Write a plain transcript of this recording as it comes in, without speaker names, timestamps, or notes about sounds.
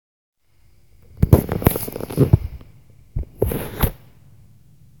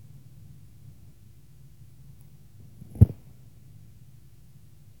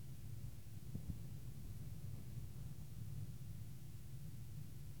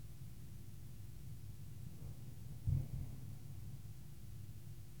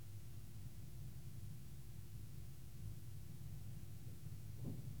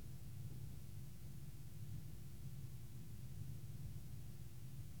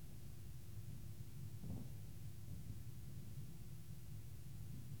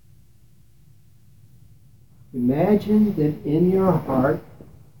Imagine that in your heart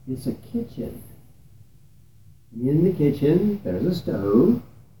is a kitchen. And in the kitchen, there's a stove.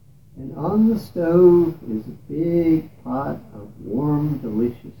 And on the stove is a big pot of warm,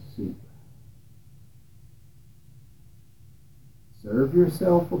 delicious soup. Serve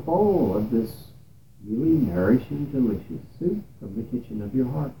yourself a bowl of this really nourishing, delicious soup from the kitchen of your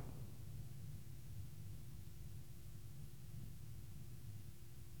heart.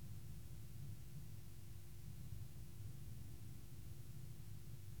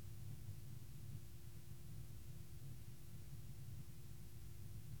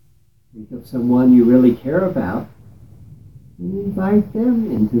 Think of someone you really care about and invite them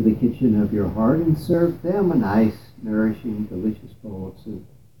into the kitchen of your heart and serve them a nice, nourishing, delicious bowl of soup.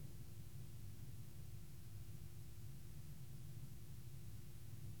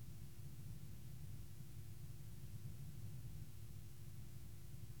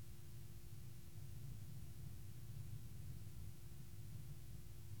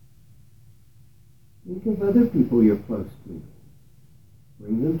 Think of other people you're close to.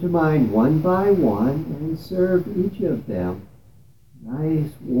 Bring them to mind one by one and serve each of them a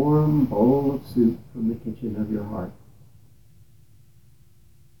nice, warm bowl of soup from the kitchen of your heart.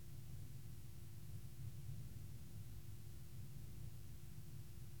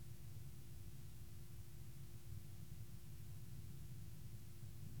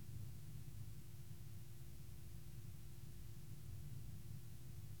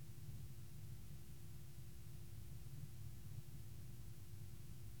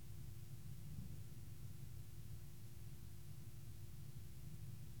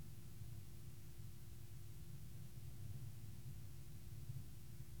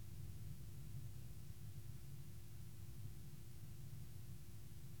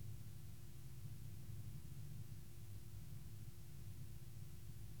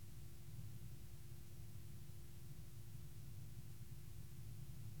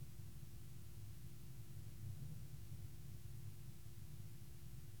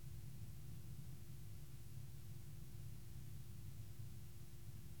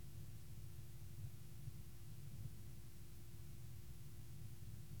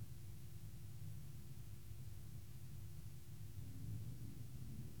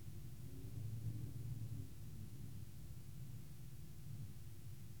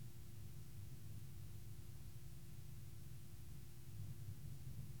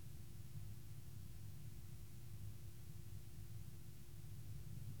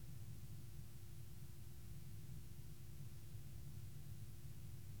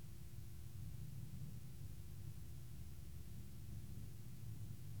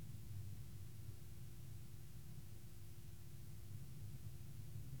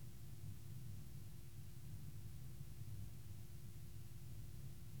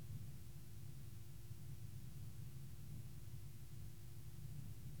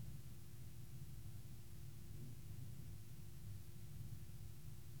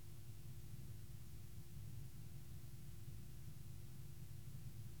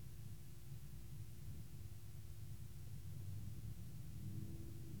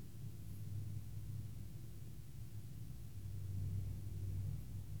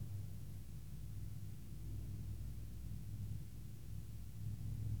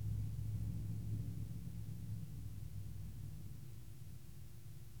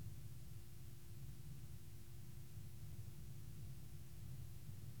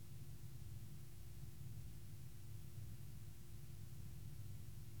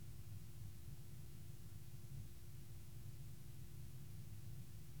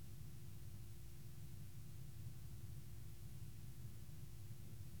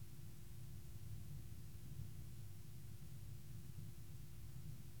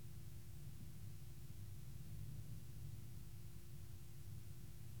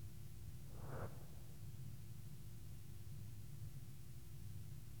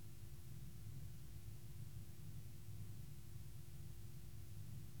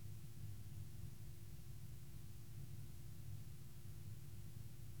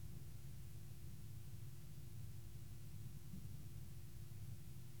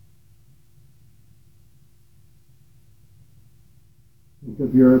 Think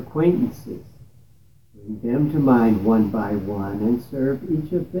of your acquaintances. Bring them to mind one by one and serve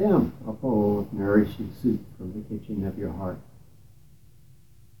each of them a bowl of nourishing soup from the kitchen of your heart.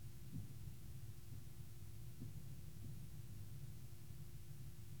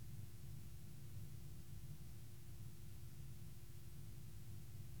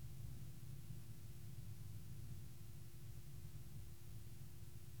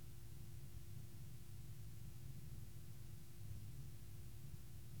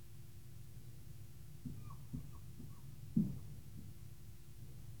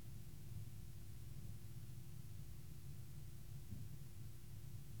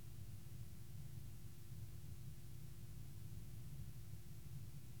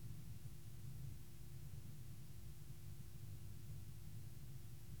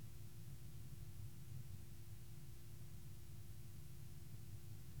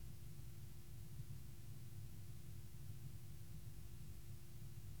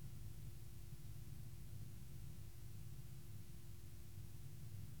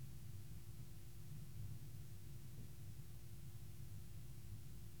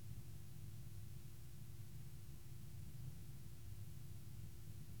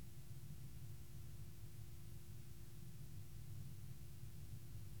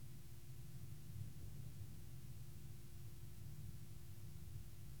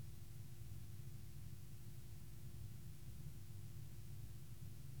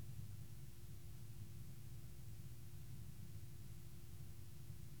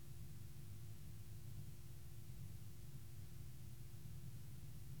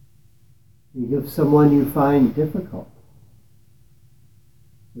 Think of someone you find difficult.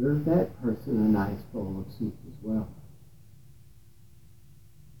 Serve that person a nice bowl of soup as well.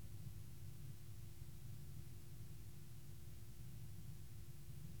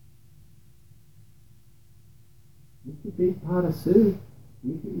 It's a big pot of soup.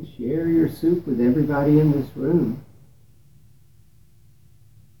 You can share your soup with everybody in this room.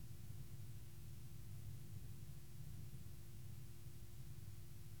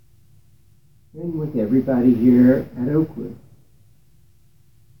 And with everybody here at Oakwood.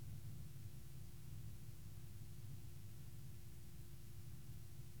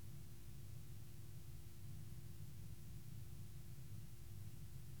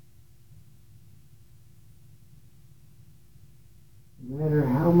 No matter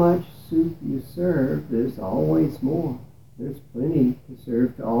how much soup you serve, there's always more. There's plenty to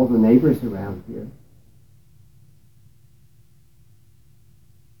serve to all the neighbors around here.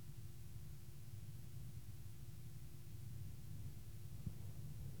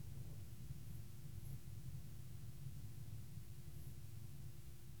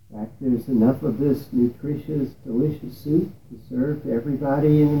 In fact, there's enough of this nutritious, delicious soup to serve to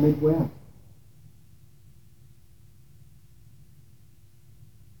everybody in the Midwest.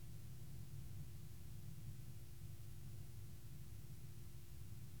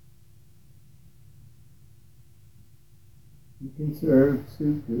 You can serve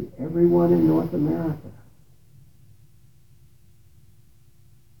soup to everyone in North America.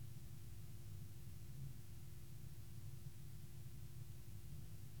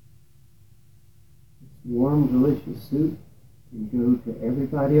 This warm, delicious soup can go to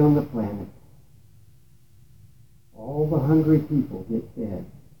everybody on the planet. All the hungry people get fed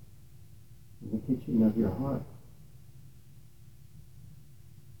in the kitchen of your heart.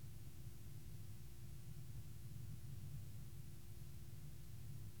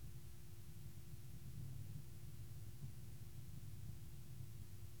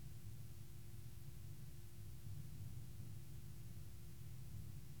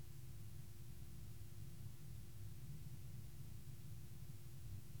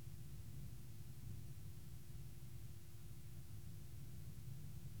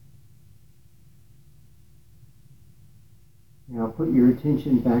 Now put your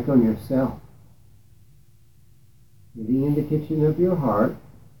attention back on yourself. Sitting in the kitchen of your heart,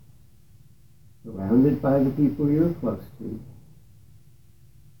 surrounded by the people you're close to.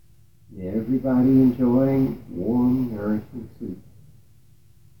 Everybody enjoying warm, nourishing soup.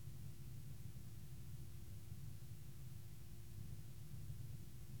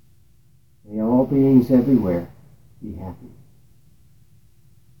 May all beings everywhere be happy.